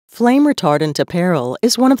Flame-retardant apparel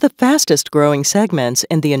is one of the fastest-growing segments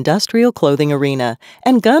in the industrial clothing arena,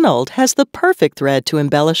 and Gunold has the perfect thread to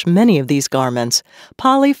embellish many of these garments: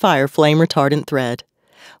 PolyFire flame-retardant thread.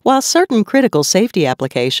 While certain critical safety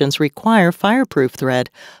applications require fireproof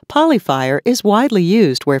thread, PolyFire is widely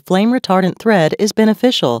used where flame-retardant thread is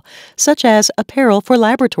beneficial, such as apparel for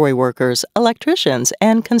laboratory workers, electricians,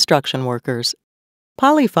 and construction workers.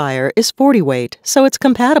 PolyFire is 40 weight, so it's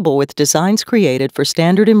compatible with designs created for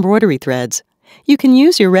standard embroidery threads. You can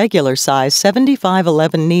use your regular size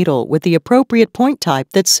 7511 needle with the appropriate point type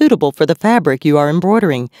that's suitable for the fabric you are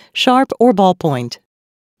embroidering, sharp or ballpoint.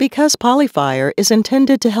 Because PolyFire is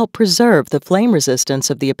intended to help preserve the flame resistance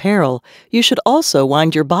of the apparel, you should also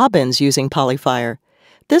wind your bobbins using PolyFire.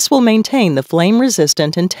 This will maintain the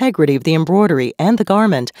flame-resistant integrity of the embroidery and the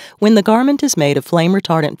garment when the garment is made of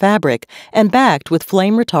flame-retardant fabric and backed with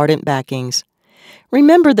flame-retardant backings.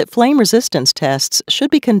 Remember that flame resistance tests should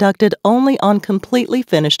be conducted only on completely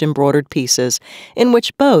finished embroidered pieces, in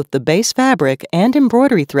which both the base fabric and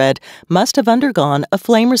embroidery thread must have undergone a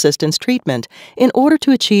flame resistance treatment in order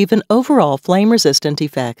to achieve an overall flame-resistant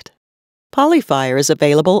effect. PolyFire is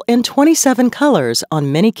available in 27 colors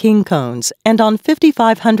on many king cones and on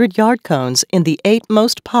 5,500 yard cones in the 8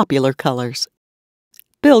 most popular colors.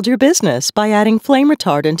 Build your business by adding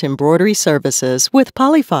flame-retardant embroidery services with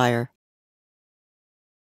PolyFire.